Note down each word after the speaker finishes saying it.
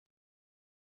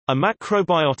A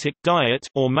macrobiotic diet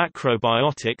or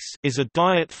macrobiotics is a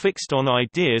diet fixed on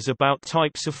ideas about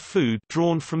types of food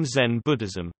drawn from Zen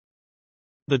Buddhism.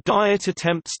 The diet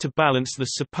attempts to balance the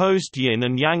supposed yin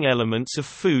and yang elements of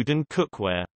food and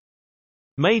cookware.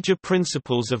 Major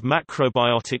principles of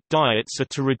macrobiotic diets are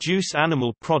to reduce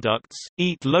animal products,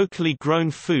 eat locally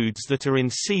grown foods that are in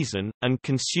season, and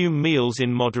consume meals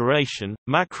in moderation.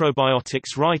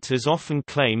 Macrobiotics writers often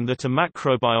claim that a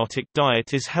macrobiotic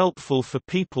diet is helpful for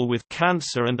people with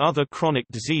cancer and other chronic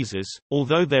diseases,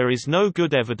 although there is no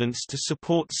good evidence to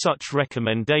support such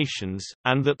recommendations,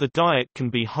 and that the diet can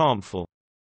be harmful.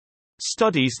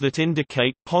 Studies that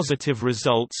indicate positive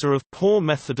results are of poor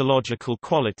methodological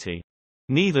quality.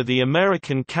 Neither the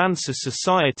American Cancer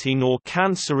Society nor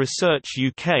Cancer Research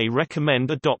UK recommend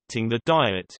adopting the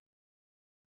diet.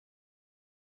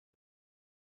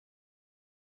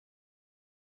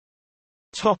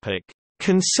 Topic: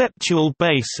 Conceptual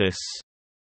basis.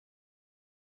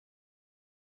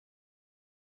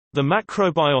 The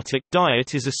macrobiotic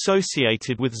diet is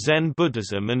associated with Zen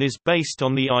Buddhism and is based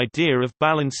on the idea of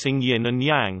balancing yin and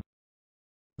yang.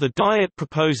 The diet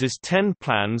proposes 10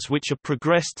 plans which are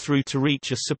progressed through to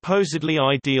reach a supposedly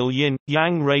ideal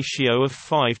yin-yang ratio of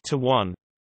 5:1.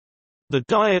 The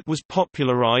diet was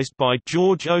popularized by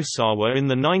George Osawa in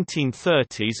the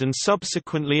 1930s and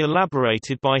subsequently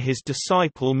elaborated by his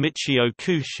disciple Michio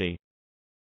Kushi.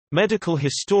 Medical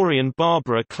historian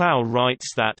Barbara Clow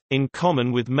writes that, in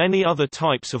common with many other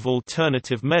types of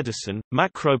alternative medicine,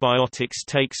 macrobiotics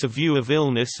takes a view of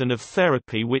illness and of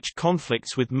therapy which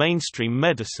conflicts with mainstream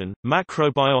medicine.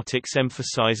 Macrobiotics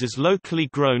emphasizes locally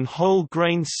grown whole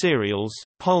grain cereals,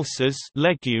 pulses,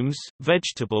 legumes,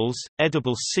 vegetables,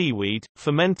 edible seaweed,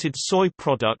 fermented soy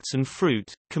products and fruit,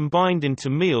 combined into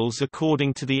meals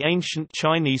according to the ancient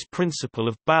Chinese principle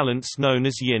of balance known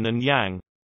as yin and yang.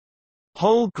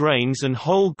 Whole grains and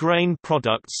whole grain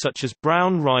products such as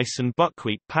brown rice and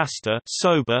buckwheat pasta,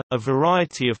 soba, a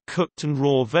variety of cooked and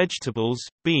raw vegetables,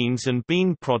 beans and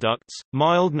bean products,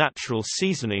 mild natural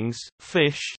seasonings,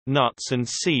 fish, nuts and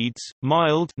seeds,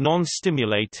 mild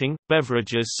non-stimulating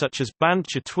beverages such as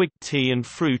bancha twig tea and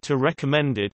fruit are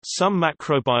recommended. Some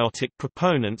macrobiotic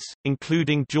proponents,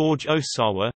 including George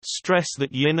Osawa, stress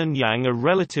that yin and yang are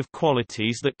relative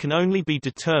qualities that can only be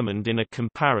determined in a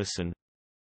comparison.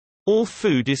 All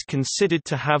food is considered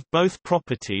to have both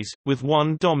properties, with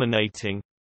one dominating.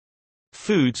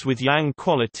 Foods with yang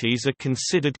qualities are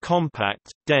considered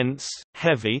compact, dense,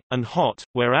 heavy, and hot,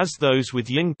 whereas those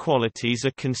with yin qualities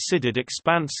are considered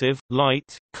expansive,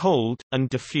 light, cold, and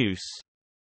diffuse.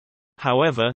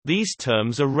 However, these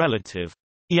terms are relative.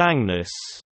 Yangness,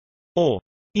 or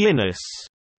yinness,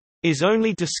 is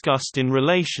only discussed in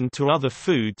relation to other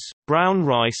foods. Brown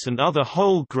rice and other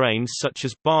whole grains such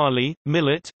as barley,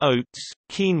 millet, oats,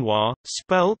 quinoa,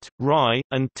 spelt, rye,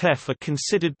 and teff are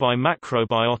considered by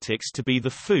macrobiotics to be the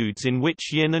foods in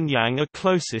which yin and yang are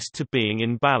closest to being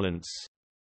in balance.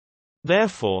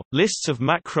 Therefore, lists of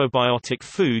macrobiotic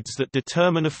foods that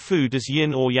determine a food as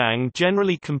yin or yang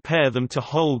generally compare them to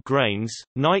whole grains,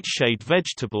 nightshade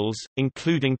vegetables,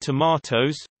 including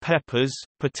tomatoes, peppers,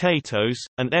 potatoes,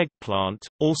 and eggplant.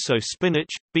 Also,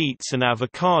 spinach, beets, and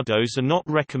avocados are not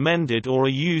recommended or are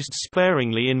used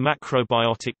sparingly in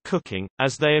macrobiotic cooking,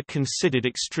 as they are considered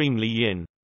extremely yin.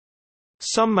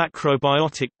 Some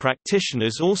macrobiotic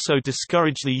practitioners also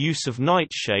discourage the use of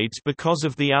nightshades because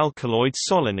of the alkaloid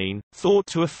solanine, thought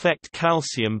to affect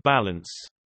calcium balance.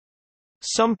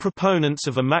 Some proponents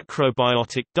of a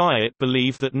macrobiotic diet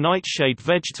believe that nightshade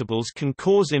vegetables can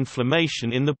cause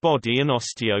inflammation in the body and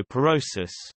osteoporosis.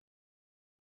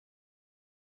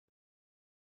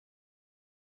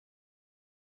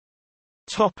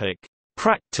 Topic: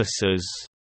 Practices.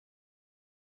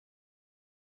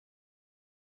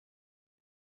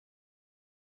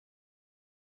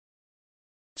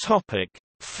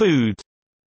 Food.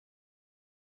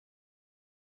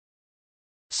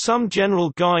 Some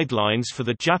general guidelines for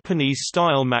the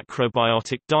Japanese-style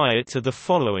macrobiotic diet are the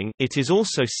following. It is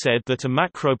also said that a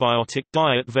macrobiotic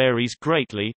diet varies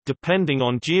greatly, depending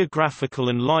on geographical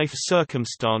and life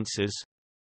circumstances.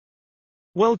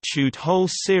 Well-chewed whole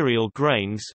cereal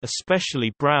grains,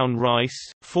 especially brown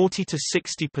rice, 40 to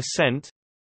 60%.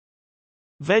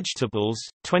 Vegetables,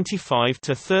 25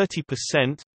 to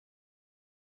 30%.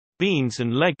 Beans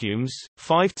and legumes,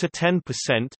 5 to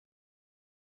 10%.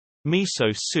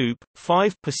 Miso soup,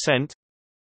 5%.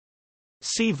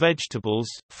 Sea vegetables,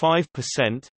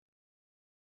 5%.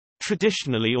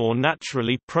 traditionally or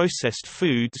naturally processed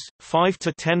foods, 5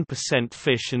 to 10%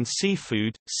 fish and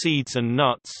seafood, seeds and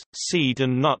nuts, seed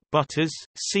and nut butters,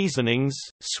 seasonings,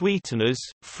 sweeteners,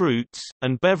 fruits,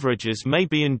 and beverages may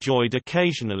be enjoyed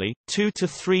occasionally, 2 to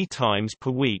 3 times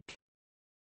per week.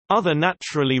 Other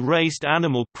naturally raised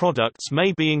animal products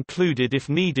may be included if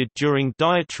needed during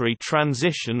dietary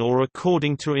transition or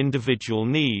according to individual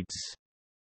needs.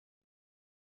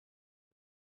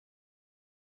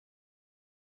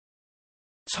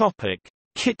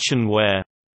 Kitchenware.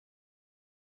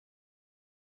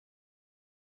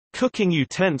 Cooking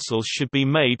utensils should be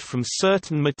made from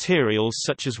certain materials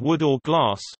such as wood or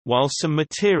glass, while some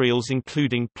materials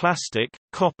including plastic,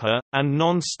 copper, and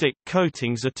non-stick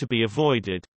coatings are to be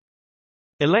avoided.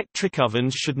 Electric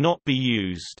ovens should not be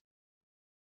used.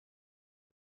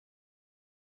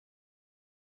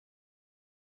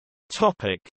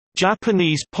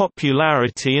 Japanese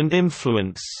popularity and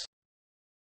influence.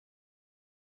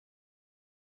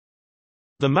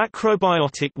 The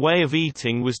macrobiotic way of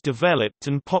eating was developed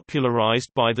and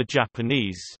popularized by the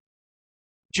Japanese.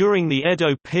 During the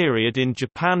Edo period in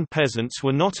Japan, peasants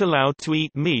were not allowed to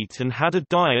eat meat and had a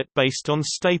diet based on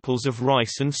staples of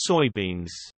rice and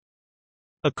soybeans.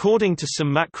 According to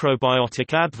some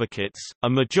macrobiotic advocates, a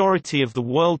majority of the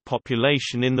world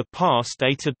population in the past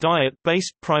ate a diet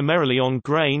based primarily on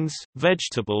grains,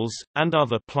 vegetables, and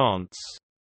other plants.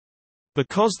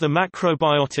 Because the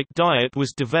macrobiotic diet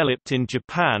was developed in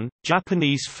Japan,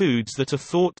 Japanese foods that are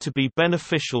thought to be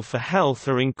beneficial for health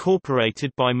are incorporated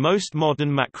by most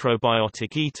modern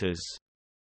macrobiotic eaters.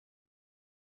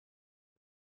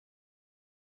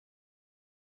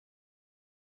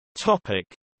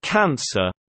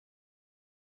 Cancer.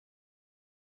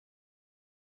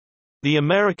 The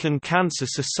American Cancer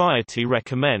Society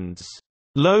recommends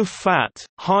low-fat,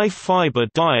 high-fiber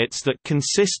diets that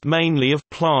consist mainly of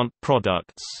plant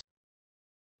products.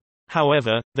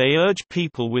 However, they urge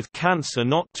people with cancer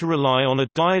not to rely on a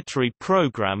dietary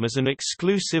program as an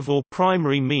exclusive or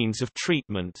primary means of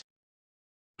treatment.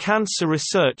 Cancer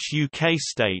Research UK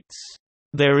states,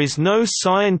 "There is no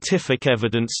scientific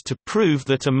evidence to prove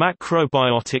that a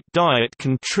macrobiotic diet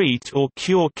can treat or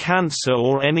cure cancer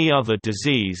or any other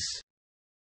disease."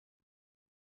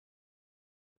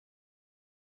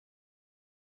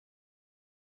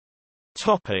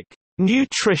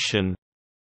 Nutrition.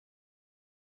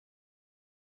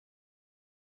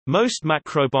 Most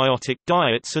macrobiotic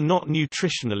diets are not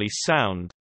nutritionally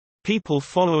sound. People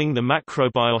following the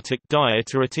macrobiotic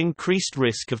diet are at increased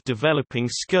risk of developing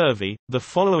scurvy. The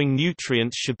following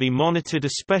nutrients should be monitored,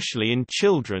 especially in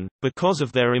children, because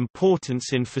of their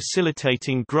importance in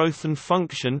facilitating growth and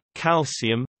function: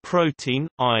 calcium, protein,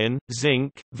 iron,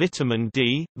 zinc, vitamin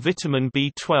D, vitamin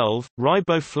B12,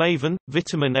 riboflavin,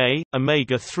 vitamin A,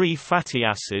 omega-3 fatty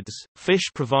acids.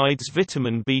 Fish provides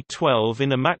vitamin B12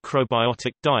 in a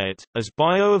macrobiotic diet, as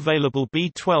bioavailable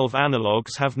B12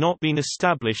 analogues have not been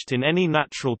established in any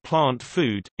natural plant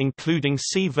food, including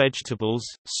sea vegetables,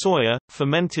 soya,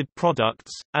 fermented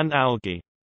products, and algae.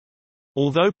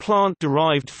 Although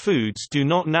plant-derived foods do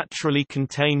not naturally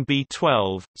contain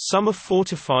B12, some are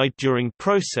fortified during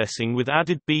processing with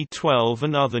added B12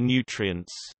 and other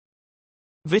nutrients.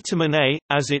 Vitamin A,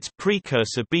 as its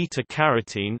precursor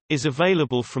beta-carotene, is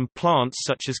available from plants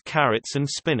such as carrots and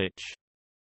spinach.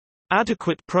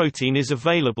 Adequate protein is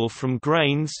available from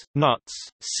grains, nuts,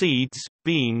 seeds,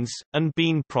 beans, and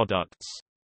bean products.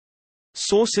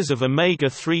 Sources of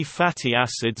omega-3 fatty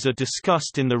acids are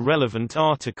discussed in the relevant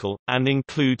article, and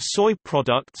include soy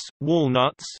products,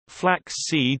 walnuts, flax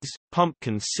seeds,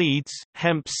 pumpkin seeds,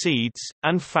 hemp seeds,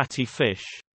 and fatty fish.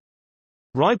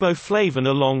 Riboflavin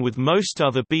along with most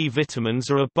other B vitamins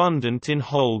are abundant in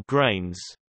whole grains.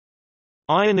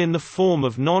 Iron in the form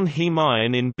of non-heme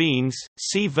iron in beans,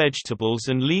 sea vegetables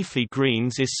and leafy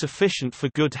greens is sufficient for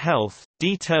good health.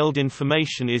 Detailed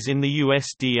information is in the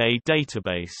USDA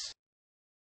database.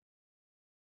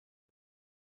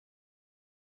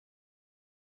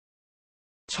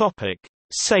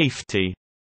 Safety.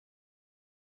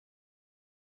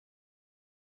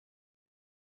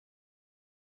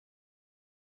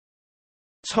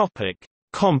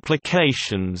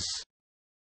 Complications.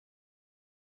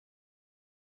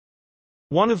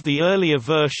 One of the earlier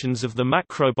versions of the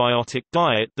macrobiotic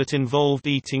diet that involved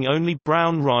eating only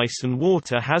brown rice and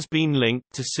water has been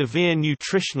linked to severe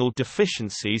nutritional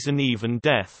deficiencies and even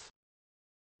death.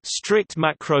 Strict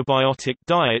macrobiotic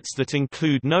diets that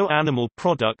include no animal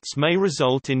products may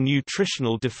result in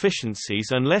nutritional deficiencies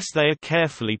unless they are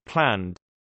carefully planned.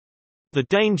 The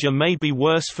danger may be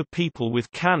worse for people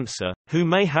with cancer, who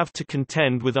may have to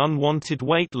contend with unwanted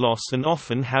weight loss and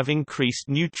often have increased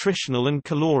nutritional and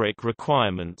caloric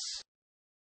requirements.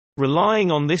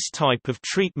 Relying on this type of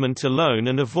treatment alone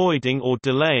and avoiding or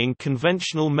delaying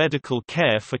conventional medical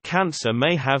care for cancer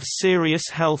may have serious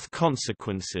health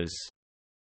consequences.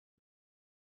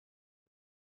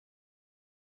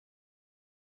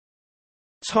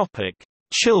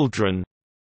 Children.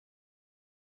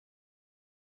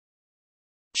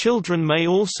 Children may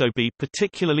also be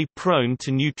particularly prone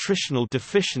to nutritional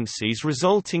deficiencies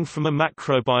resulting from a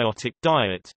macrobiotic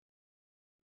diet.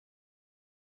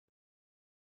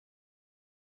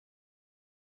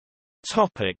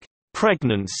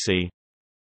 Pregnancy.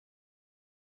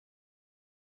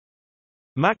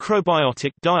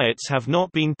 Macrobiotic diets have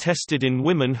not been tested in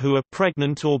women who are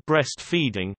pregnant or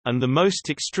breastfeeding, and the most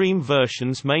extreme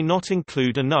versions may not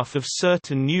include enough of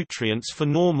certain nutrients for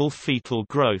normal fetal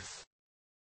growth.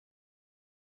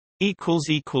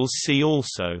 See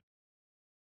also